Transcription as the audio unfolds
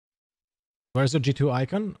Where's the G2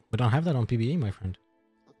 icon? We don't have that on PBE, my friend.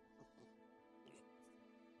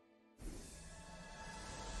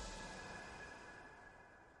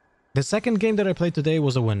 The second game that I played today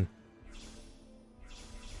was a win.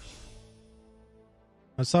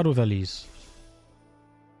 Let's start with Elise.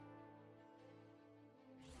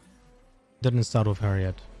 Didn't start with her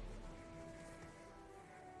yet.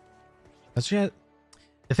 The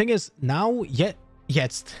thing is, now,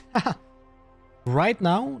 jetzt. Right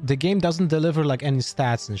now, the game doesn't deliver like any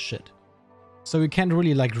stats and shit. So you can't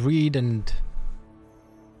really like read and,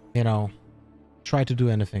 you know, try to do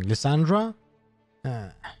anything. Lissandra?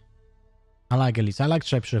 I like Elise. I like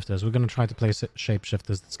shapeshifters. We're gonna try to play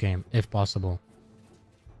shapeshifters this game, if possible.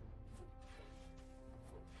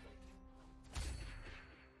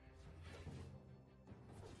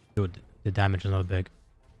 Dude, the damage is not big.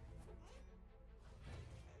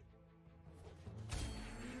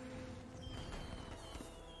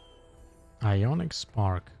 Ionic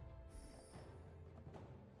Spark.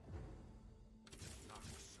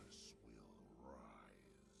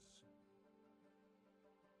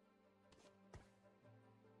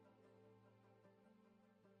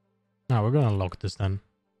 Now we're gonna lock this then.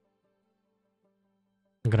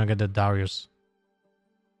 I'm gonna get the Darius.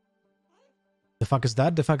 The fuck is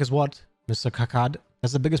that? The fuck is what, Mr. Kakad?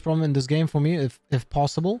 That's the biggest problem in this game for me, if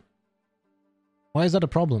possible. Why is that a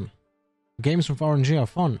problem? Games from RNG are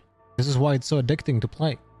fun. This is why it's so addicting to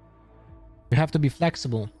play. You have to be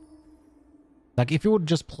flexible. Like, if you would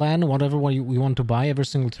just plan whatever we want to buy every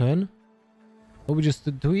single turn, it would be just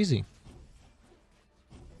too easy.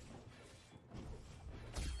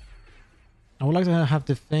 I would like to have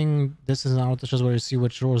the thing, this is an outage where you see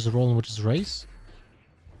which roll is roll and which is race.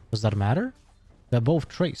 Does that matter? They're both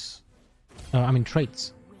traits. I mean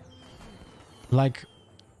traits. Like,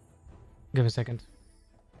 give me a second.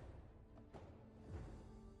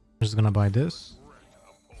 I'm just gonna buy this.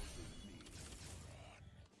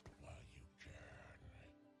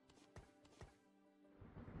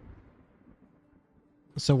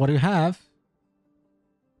 So what you have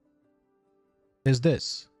is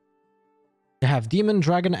this. You have Demon,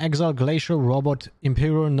 Dragon, Exile, Glacial, Robot,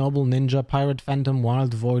 Imperial, Noble, Ninja, Pirate, Phantom,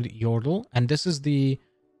 Wild, Void, Yordle. And this is the,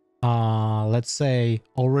 let's say,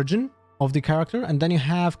 origin of the character. And then you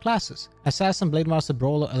have classes. Assassin, Blade Master,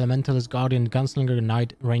 Brawler, Elementalist, Guardian, Gunslinger,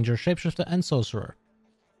 Knight, Ranger, Shapeshifter, and Sorcerer.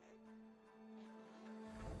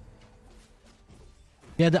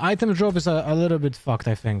 Yeah, the item drop is a little bit fucked,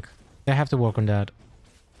 I think. They have to work on that.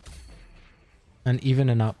 And even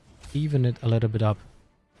it a little bit up.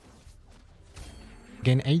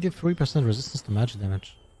 Gain 83% resistance to magic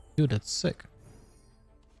damage. Dude, that's sick.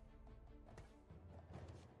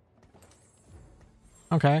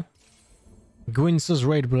 Okay. Gwyn's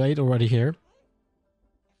Raid Blade already here.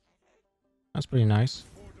 That's pretty nice.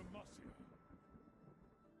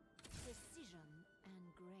 Precision and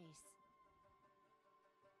grace.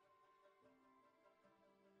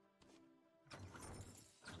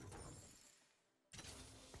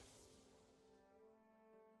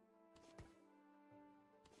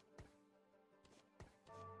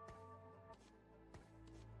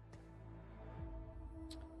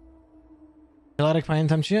 Larek,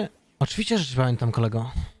 pamiętam cię? Oczywiście, że cię pamiętam,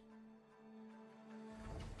 kolego.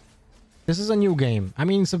 This is a new game. I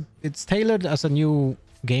mean, it's tailored as a new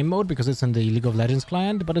game mode because it's in the League of Legends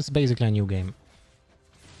client, but it's basically a new game.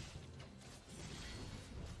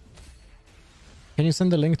 Can you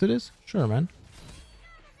send the link to this? Sure, man.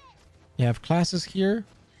 You have classes here.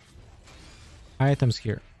 Items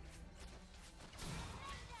here.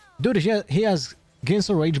 Dude, he has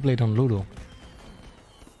Gainsel Rageblade on Ludo.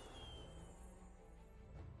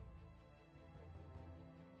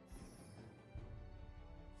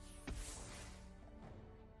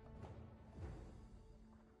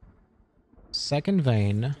 Second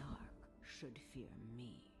Vein.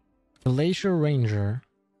 Glacial Ranger.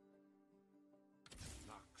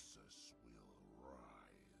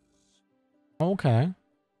 Okay.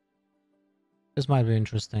 This might be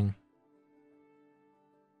interesting.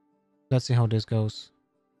 Let's see how this goes.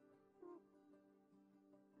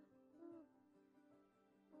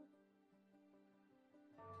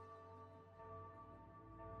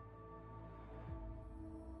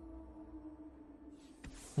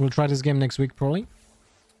 We'll try this game next week, probably.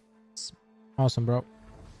 It's awesome, bro.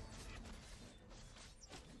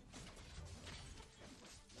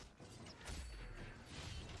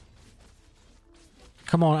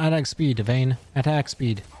 Come on, attack speed, Vayne. Attack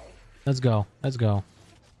speed. Let's go. Let's go.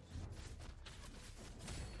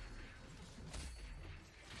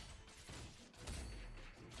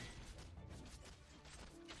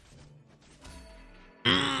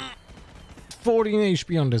 $14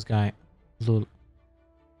 HP on this guy. Lul.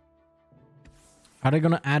 Are they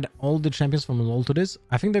gonna add all the champions from LoL to this?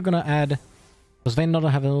 I think they're gonna add... Does Vayne not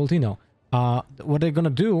have an ulti? No. What they're gonna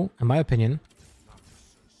do, in my opinion,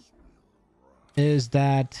 is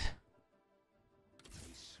that...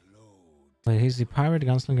 Wait, he's the Pirate,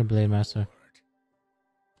 Gunslinger, Blade Master.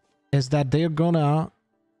 Is that they're gonna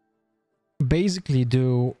basically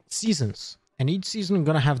do seasons. And each season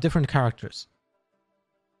gonna have different characters.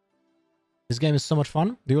 This game is so much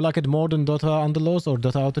fun. Do you like it more than Dota Underlords or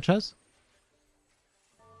Dota LotharHS?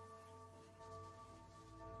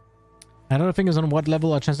 Another thing is on what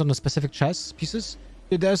level are chances on the specific chess pieces.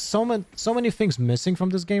 Dude, there's so many things missing from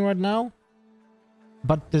this game right now.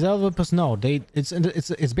 But the developers know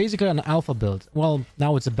it's basically an alpha build. Well,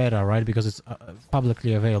 now it's a beta, right? Because it's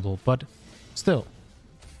publicly available. But still.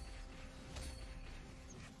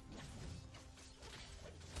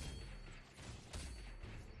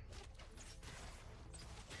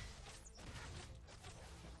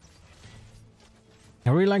 I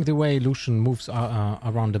really like the way Lucian moves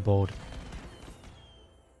around the board.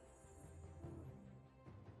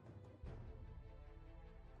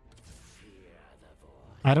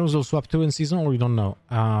 Items will swap 2 in season, or you don't know?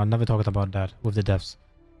 Never talked about that with the devs.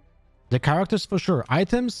 The characters for sure.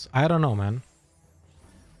 Items? I don't know, man.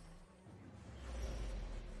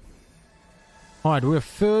 Alright, we're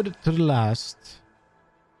third to the last.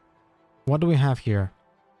 What do we have here?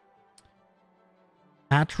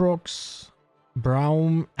 Atrox,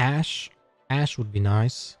 Braum, Ash. Ash would be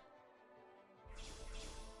nice.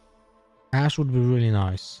 Ash would be really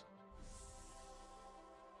nice.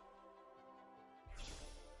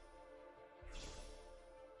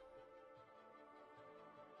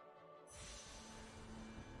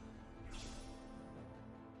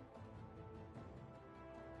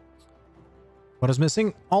 What is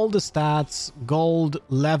missing? All the stats, gold,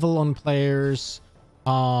 level on players,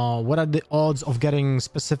 what are the odds of getting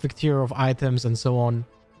specific tier of items and so on.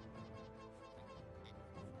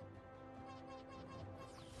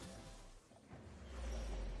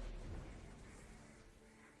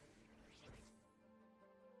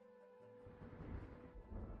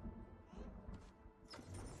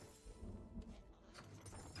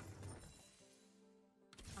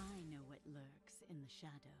 I know what lurks in the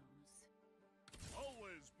shadows.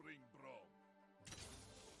 Always bring bro.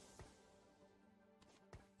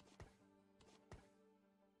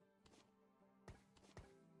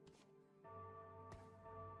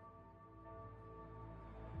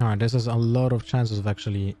 Alright, this is a lot of chances of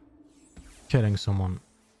actually killing someone.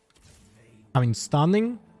 I mean,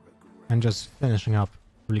 stunning and just finishing up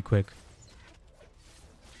really quick.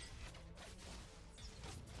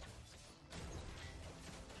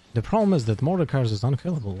 The problem is that Mordekaiser is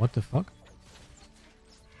unkillable. What the fuck?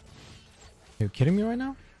 Are you kidding me right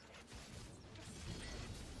now?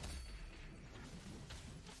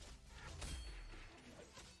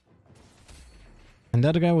 And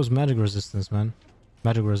that guy was magic resistance, man.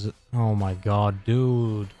 Magic resist. Oh my god,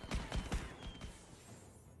 dude.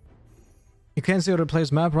 You can't see or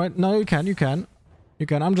replace map, right? No, you can, you can. You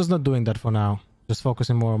can. I'm just not doing that for now. Just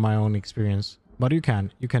focusing more on my own experience. But you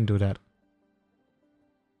can. You can do that.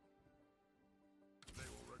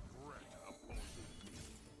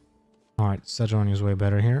 Alright, Sejuani is way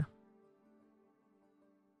better here.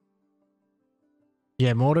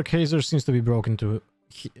 Yeah, Mordekaiser seems to be broken to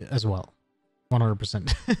as well.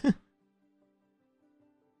 100%.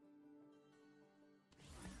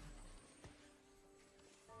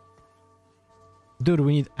 Dude,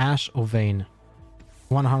 we need Ash or Vayne.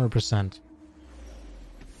 100%.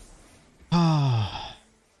 Ah.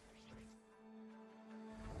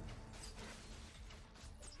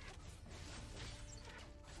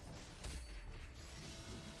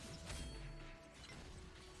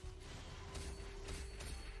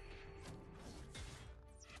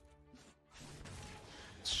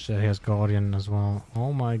 Shit, he has Guardian as well.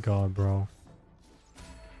 Oh my god, bro.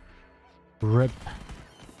 Rip.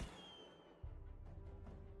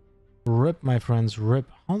 Rip, my friends, rip.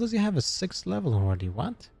 How does he have a 6th level already?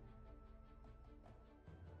 What?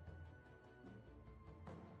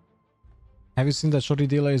 Have you seen that shorty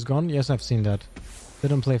delay is gone? Yes, I've seen that.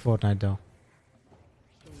 Didn't play Fortnite though.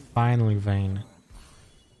 Finally, Vayne.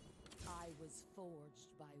 I was forged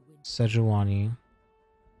by winter. Sejuani.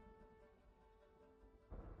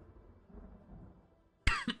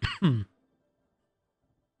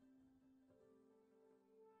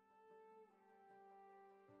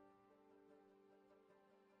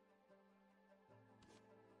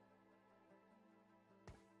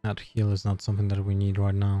 That heal is not something that we need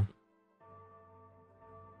right now.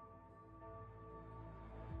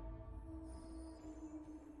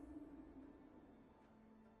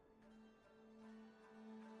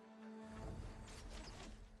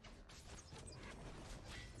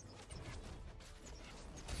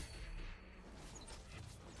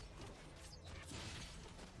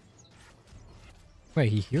 Wait,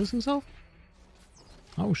 he heals himself?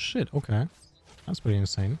 Oh shit, okay. That's pretty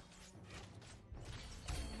insane.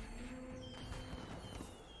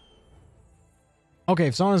 Okay,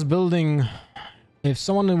 if someone is building... If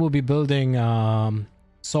someone will be building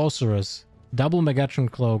Sorceress, double Megatron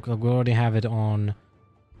Cloak, we already have it on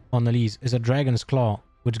Elise, is a Dragon's Claw,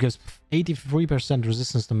 which gives 83%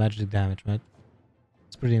 resistance to magic damage, right?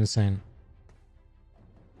 It's pretty insane.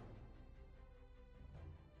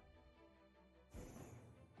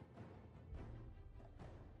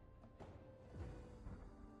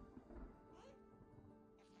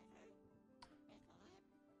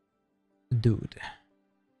 Dude.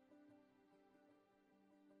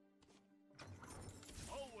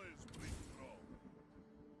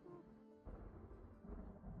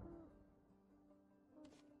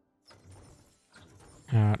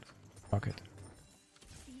 Fuck it.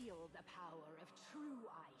 Feel the power of true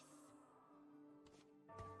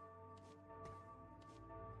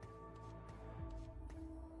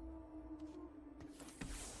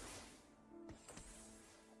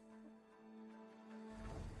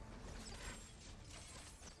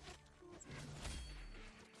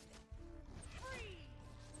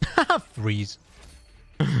ice. Freeze.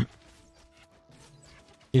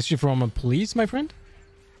 Is she from a police, my friend?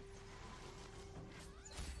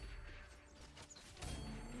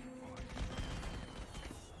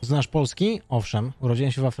 Znasz polski? Owszem,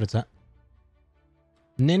 urodziłem się w Afryce.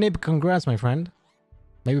 Ninib, congrats, my friend.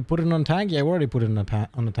 Maybe put it on tank? Yeah, I already put it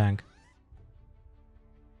on a tank.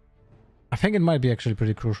 I think it might be actually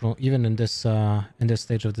pretty crucial, even in this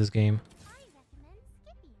stage of this game.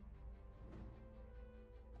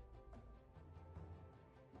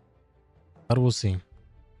 But we'll see.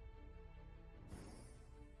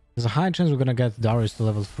 There's a high chance we're gonna get Darius to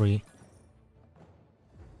level 3.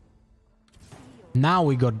 Now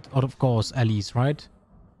we got, of course, Elise, right?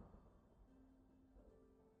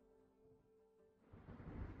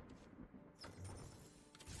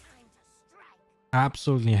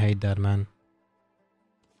 Absolutely hate that, man.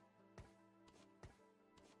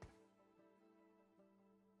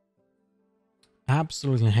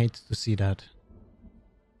 Absolutely hate to see that.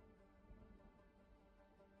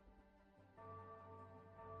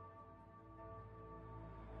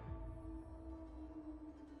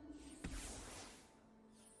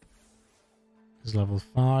 Is level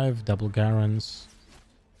 5, double Garens.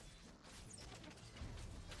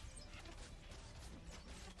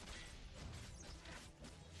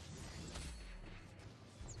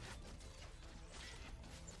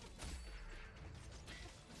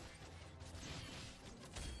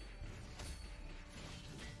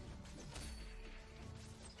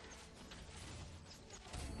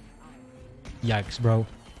 Yikes, bro.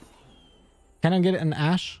 Can I get an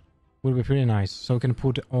Ash? Would be pretty nice. So we can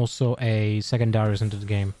put also a second Darius into the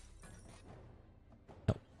game.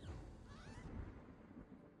 No.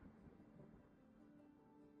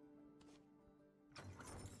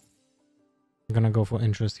 I'm gonna go for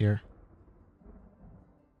interest here.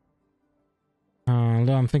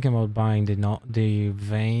 Although I'm thinking about buying the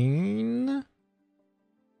Vein.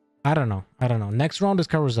 I don't know. I don't know. Next round is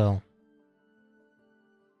Carousel.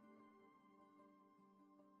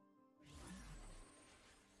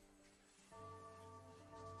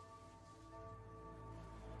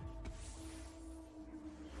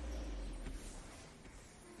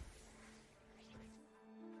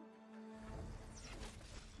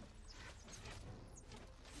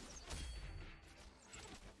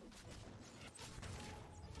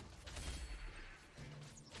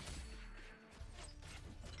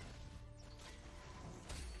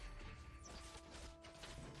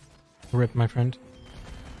 Rip, my friend.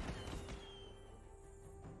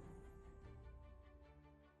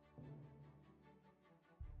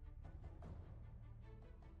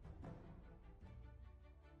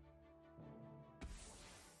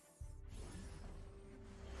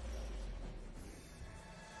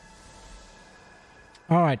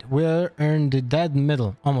 All right, we're in the dead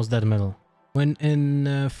middle, almost dead middle. We're in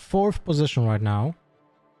 4th position right now.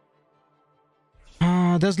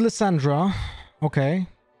 There's Lysandra. Okay.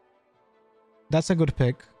 That's a good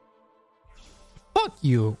pick. Fuck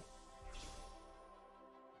you.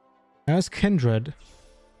 There's Kindred.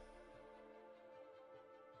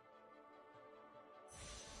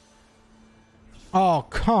 Oh,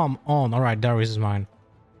 come on. Alright, Darius is mine.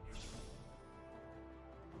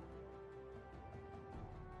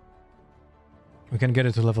 We can get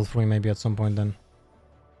it to level 3 maybe at some point then.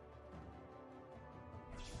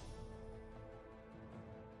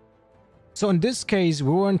 So in this case,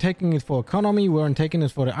 we weren't taking it for economy, we weren't taking it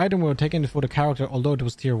for the item, we were taking it for the character, although it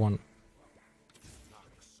was tier 1.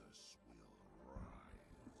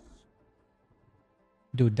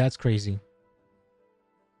 Dude, that's crazy.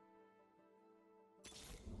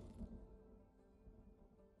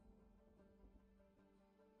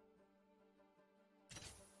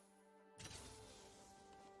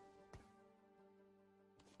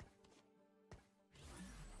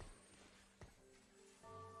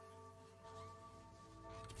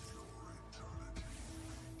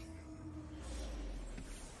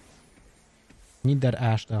 Need that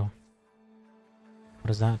Ash though.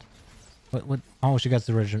 What is that? What? Oh, she gets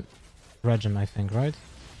the regen, I think, right?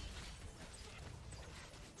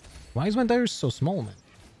 Why is my Darius so small, man?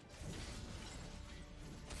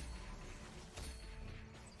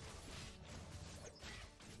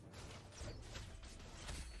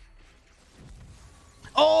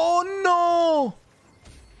 Oh no!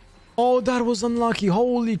 Oh, that was unlucky.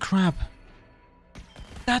 Holy crap.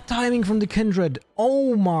 That timing from the Kindred.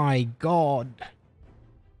 Oh my god.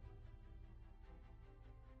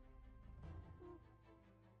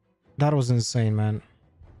 That was insane, man.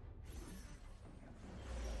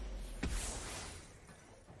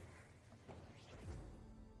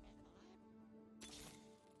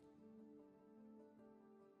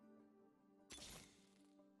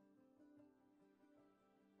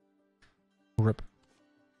 Rip.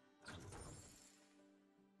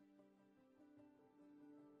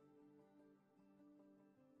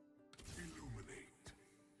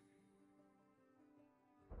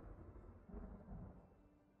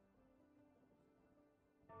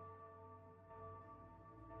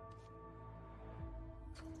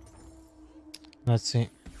 Let's see.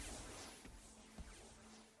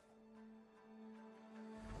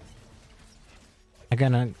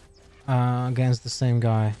 Again, against the same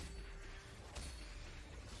guy.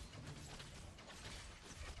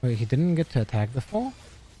 Wait, he didn't get to attack before?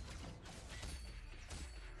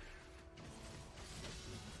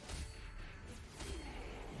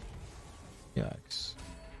 Yikes.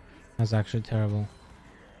 That's actually terrible.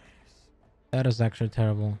 That is actually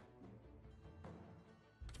terrible.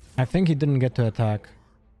 I think he didn't get to attack.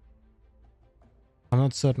 I'm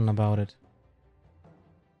not certain about it.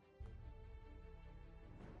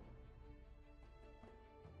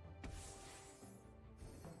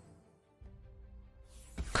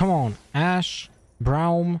 Come on, Ash,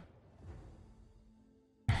 Braum.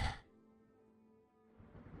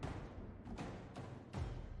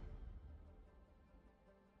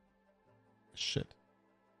 Shit.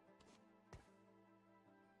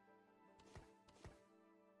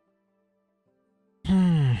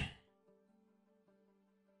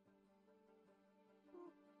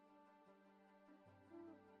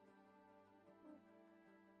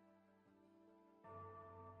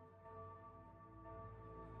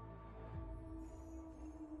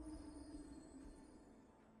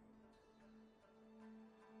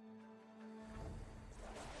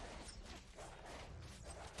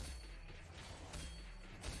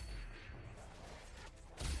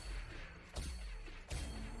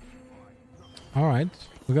 Alright,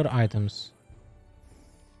 we got items.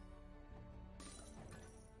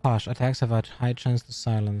 Hush, attacks have a high chance to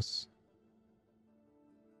silence.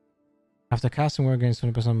 After casting war against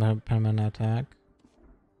 20% per mana attack.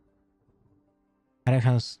 Attack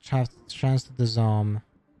has chance to disarm.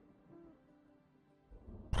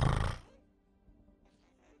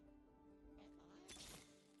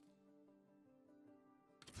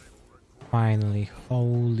 Finally,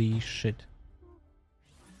 holy shit.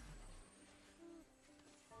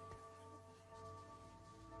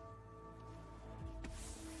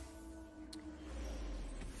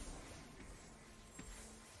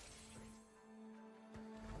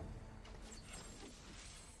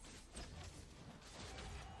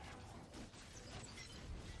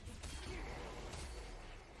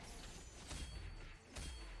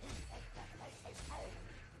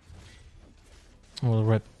 Well,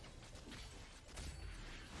 rip.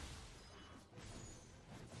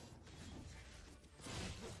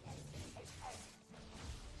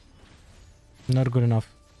 Not good enough.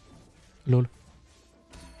 Lol.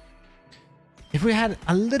 If we had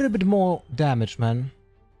a little bit more damage, man.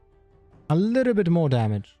 A little bit more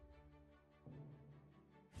damage.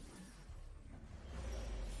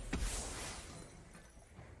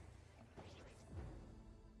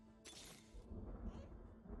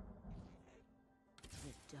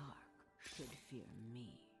 The dark should fear me.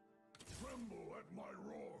 Tremble at my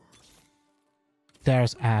roar.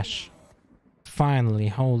 There's Ash. Finally,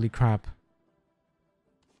 holy crap.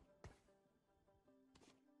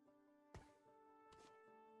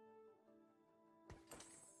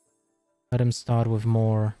 Let him start with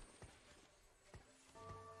more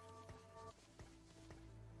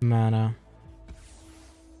mana.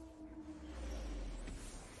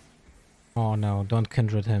 Oh no, don't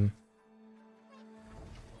kindred him.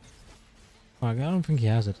 Fuck, I don't think he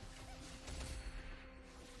has it.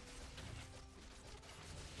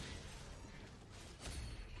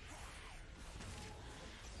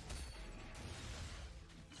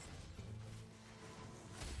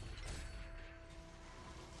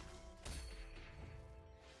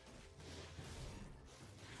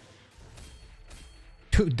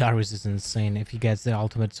 Dude, Darius is insane if he gets the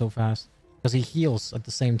ultimate so fast. Because he heals at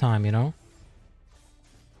the same time, you know?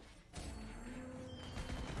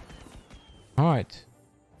 Alright.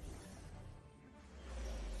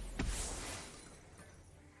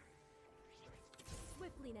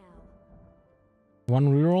 Swiftly now. One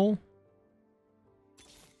reroll.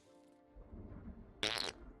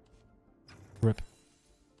 Rip.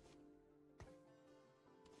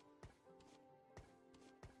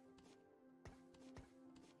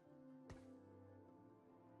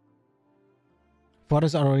 What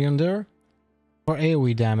is Aurelion there? For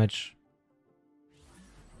AoE damage.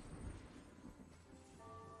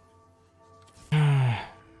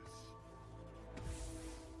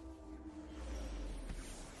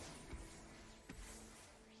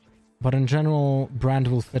 But in general, Brand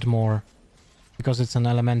will fit more. Because it's an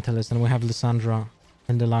Elementalist and we have Lysandra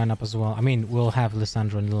in the lineup as well. I mean, we'll have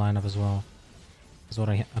Lysandra in the lineup as well. That's what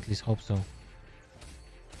I at least hope so.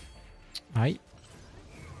 Aye.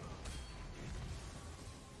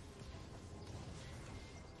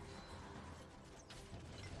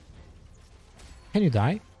 Can you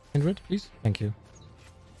die, Kindred, please? Thank you.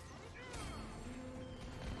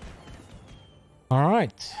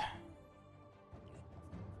 Alright.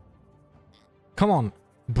 Come on.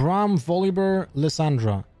 Braum, Volibear,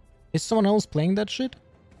 Lysandra. Is someone else playing that shit?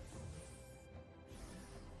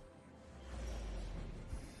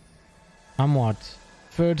 I'm what?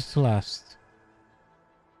 Third to last.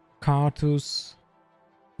 Cartus,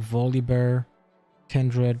 Volibear,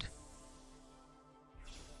 Kindred.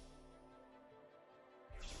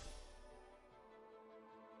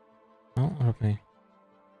 Oh, okay.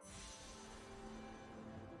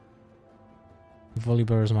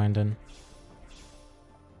 Volibear is mine then.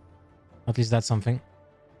 At least that's something.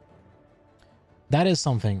 That is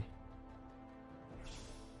something.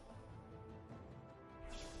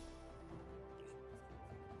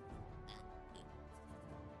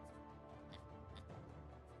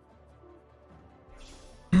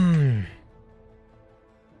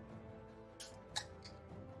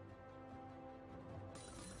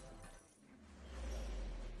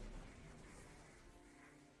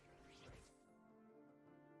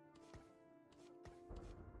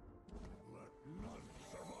 None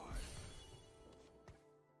survive.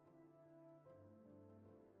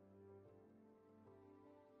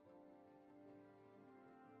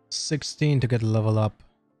 16 to get level up.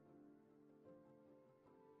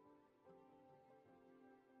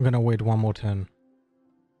 I'm gonna wait one more turn.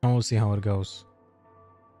 And we'll see how it goes.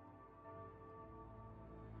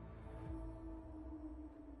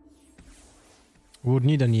 We would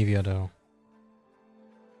need a Nivea though.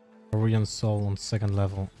 Orion Soul on second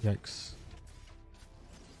level. Yikes.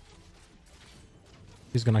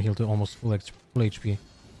 He's gonna heal to almost full HP.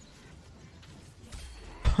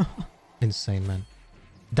 Insane, man.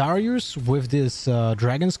 Darius with this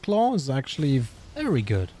Dragon's Claw is actually very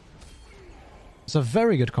good. It's a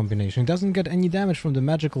very good combination. He doesn't get any damage from the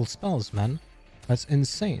magical spells, man. That's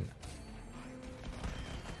insane.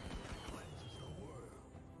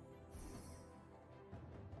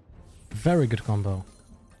 Very good combo.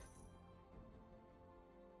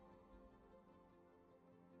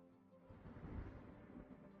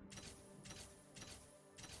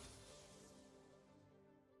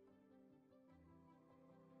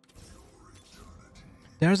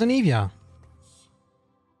 There's an Evia.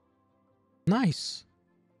 Nice.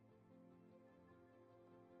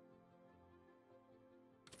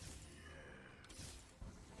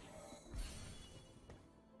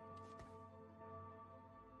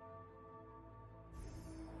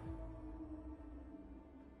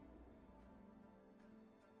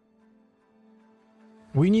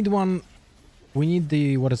 We need one. We need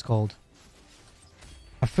the, what is called?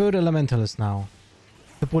 A third elementalist now.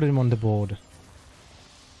 To put him on the board.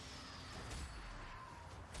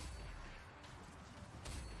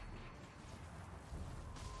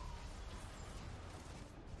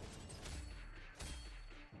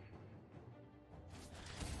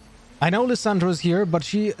 I know Lysandra is here, but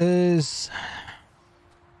she is...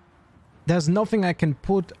 There's nothing I can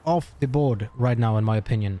put off the board right now, in my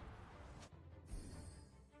opinion.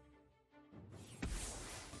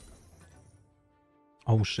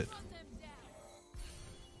 Oh shit.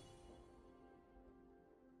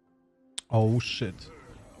 Oh shit.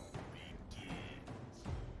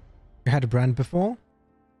 had a brand before.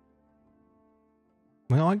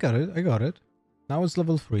 Well, I got it. I got it. Now it's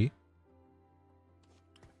level 3.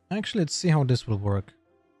 Actually, let's see how this will work.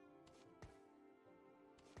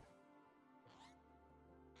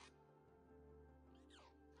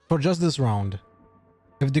 For just this round.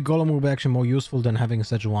 If the golem will be actually more useful than having a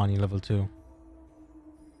Sejuani level 2.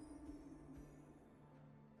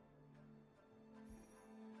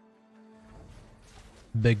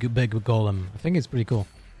 Big golem. I think it's pretty cool.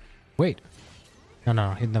 Wait.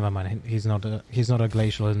 No, never mind. He's not a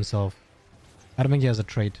glacial himself. I don't think he has a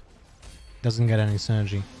trait. Doesn't get any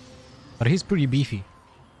synergy. But he's pretty beefy.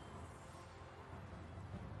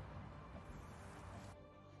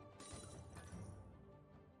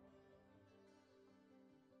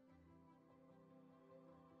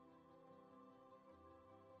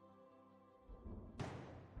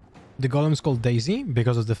 The golem's called Daisy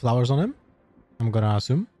because of the flowers on him. I'm gonna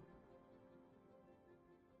assume.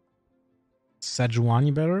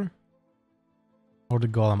 Sejuani better? Or the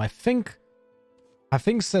golem? I think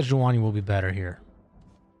Sejuani will be better here.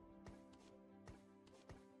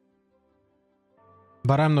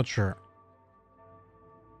 But I'm not sure.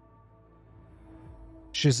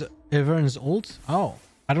 She's Ivern's ult? Oh,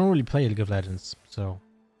 I don't really play League of Legends, so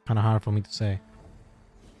kind of hard for me to say.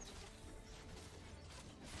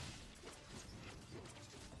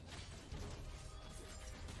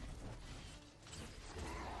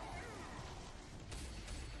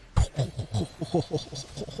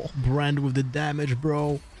 Brand with the damage,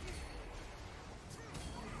 bro.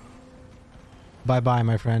 Bye-bye,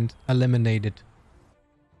 my friend. Eliminated.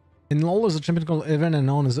 In LoL, there's a champion called Ivern and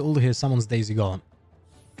known as ult here summons Daisy Golem.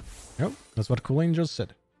 Yep, that's what Cooling just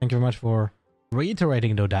said. Thank you very much for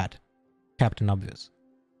reiterating though that. Captain Obvious.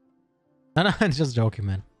 No, it's just joking,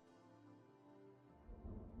 man.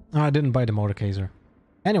 Oh, I didn't buy the Mordekaiser.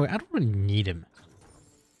 Anyway, I don't really need him.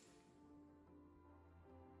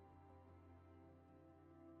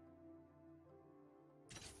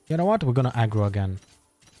 You know what? We're gonna aggro again.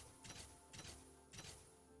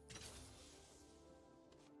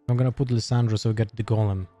 I'm gonna put Lissandra so we get the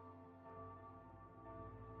golem.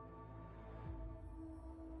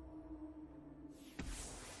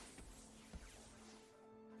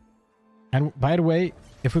 And by the way,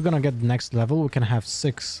 if we're gonna get the next level, we can have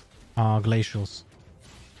 6 glacials.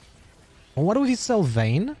 Or what do we sell?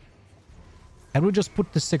 Vayne? And we just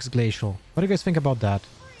put the 6 glacial. What do you guys think about that?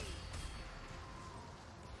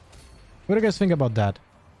 What do you guys think about that?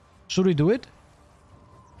 Should we do it?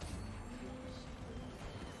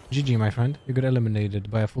 GG, my friend. You got eliminated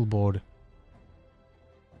by a full board.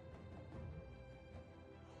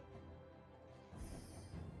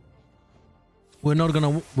 We're not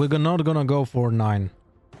gonna go for 9.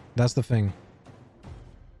 That's the thing.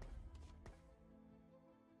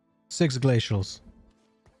 6 glacials.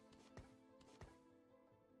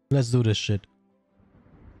 Let's do this shit.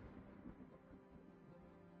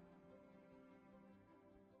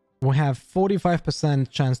 We have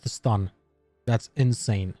 45% chance to stun. That's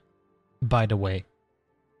insane, by the way.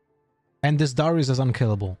 And this Darius is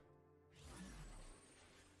unkillable.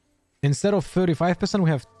 Instead of 35%,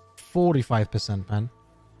 we have 45%, man.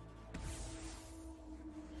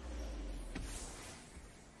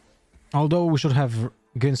 Although we should have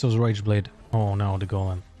Ginso's Rage Blade. Oh no, the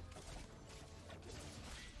golem.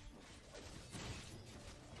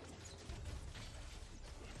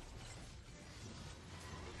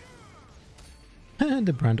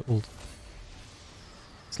 The brand ult.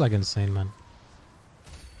 It's like insane, man.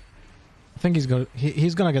 I think he's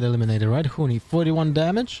gonna get eliminated, right? Huni, 41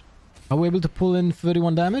 damage. Are we able to pull in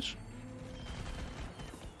 31 damage?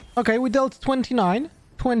 Okay, we dealt 29,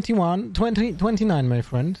 21, 20, 29, my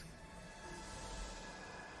friend.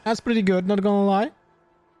 That's pretty good, not gonna lie.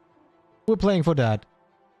 We're playing for that.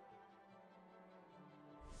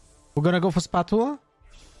 We're gonna go for Spatula?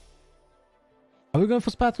 Are we going for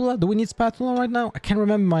Spatula? Do we need Spatula right now? I can't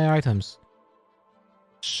remember my items.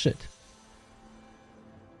 Shit.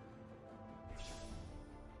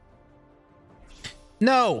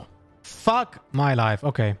 No! Fuck my life.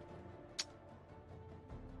 Okay.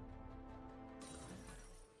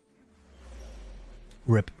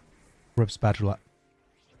 Rip. Rip Spatula.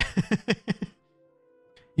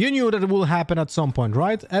 You knew that it will happen at some point,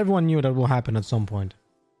 right? Everyone knew that will happen at some point.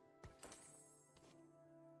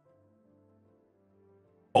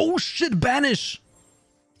 Oh shit, banish!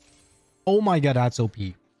 Oh my god, that's OP.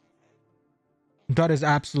 That is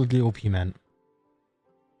absolutely OP, man.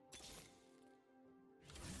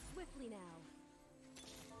 Swiftly now.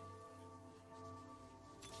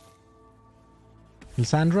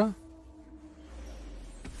 Lissandra?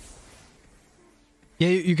 Yeah,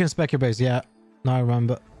 you can spec your base, yeah. Now I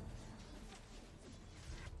remember.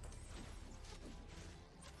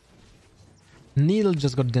 Needle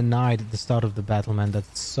just got denied at the start of the battle, man.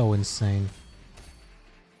 That's so insane.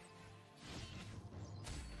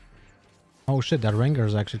 Oh shit, that Ranger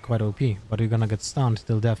is actually quite OP, but you're gonna get stunned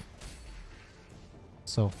till death.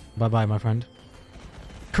 So, bye-bye, my friend.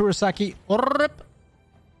 Kurosaki. Rip.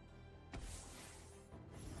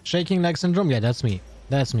 Shaking leg syndrome? Yeah, that's me.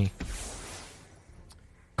 That's me.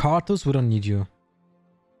 Cartus, we don't need you.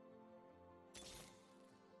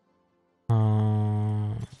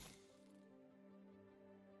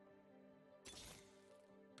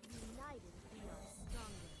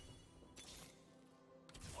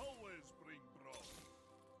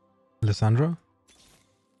 Lissandra?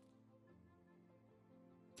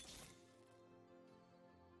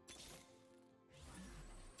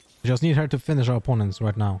 We just need her to finish our opponents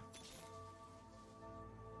right now.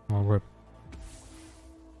 Oh, rip.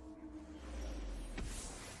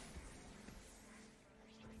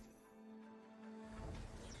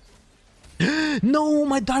 No,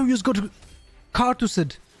 my Darius got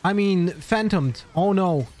cartused. I mean, phantomed. Oh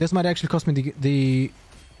no, this might actually cost me the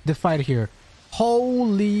fight here.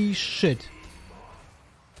 Holy shit.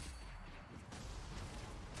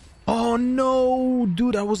 Oh no,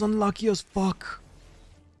 dude, I was unlucky as fuck.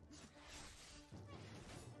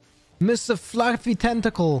 Mr. Fluffy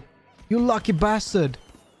Tentacle, you lucky bastard.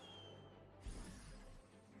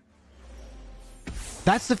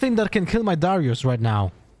 That's the thing that can kill my Darius right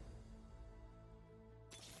now.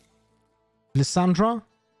 Lissandra?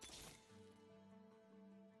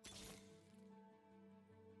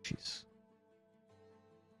 Jeez.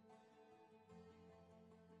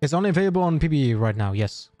 It's only available on PBE right now.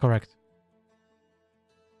 Yes, correct.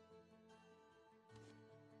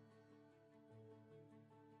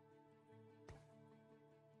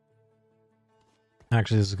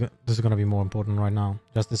 Actually, this is gonna be more important right now.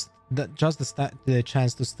 Just the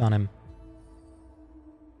chance to stun him.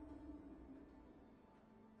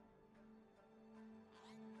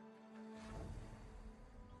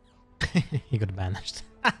 He got banished.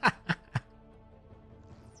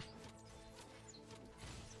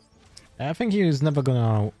 I think he is never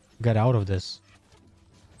gonna get out of this.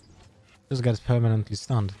 Just gets permanently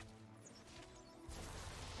stunned.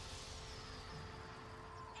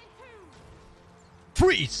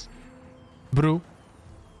 Freeze! Brew.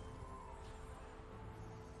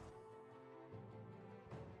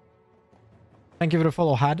 Thank you for the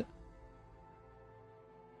follow, Had.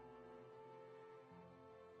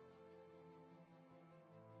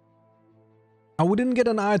 Oh, we didn't get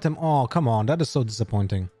an item. Oh, come on. That is so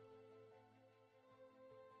disappointing.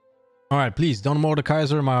 Alright, please don't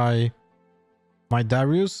Mordekaiser my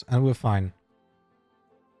Darius and we're fine.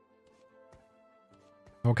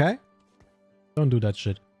 Okay? Don't do that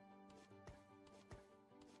shit.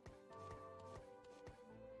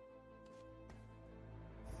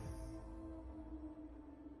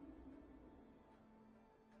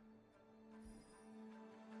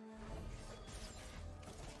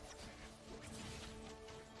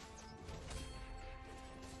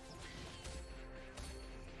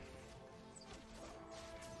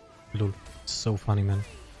 Lol. So funny, man.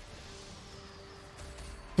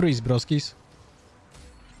 Freeze, broskis.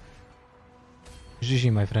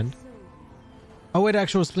 GG, my friend. Oh wait,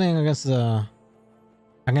 actually I was playing against the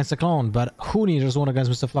clone, but Huni just won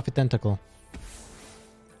against Mr. Fluffy Tentacle.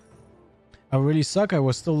 I really suck. I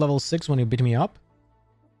was still level 6 when you beat me up.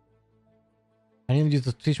 I need you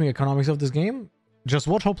to teach me economics of this game. Just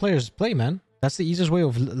watch how players play, man. That's the easiest way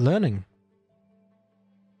of learning.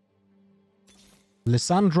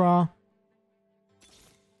 Lissandra.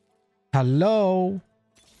 Hello.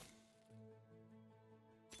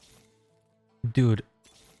 Dude.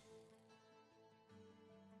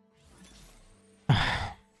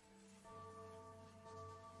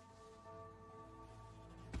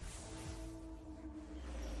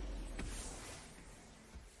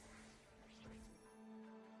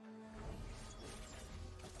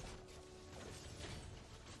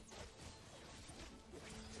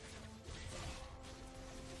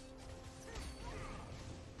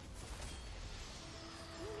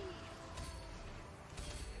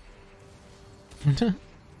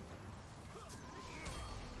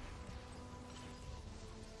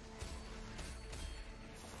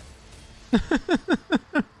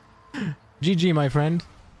 GG, my friend.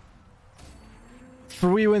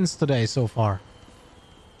 3 wins today so far.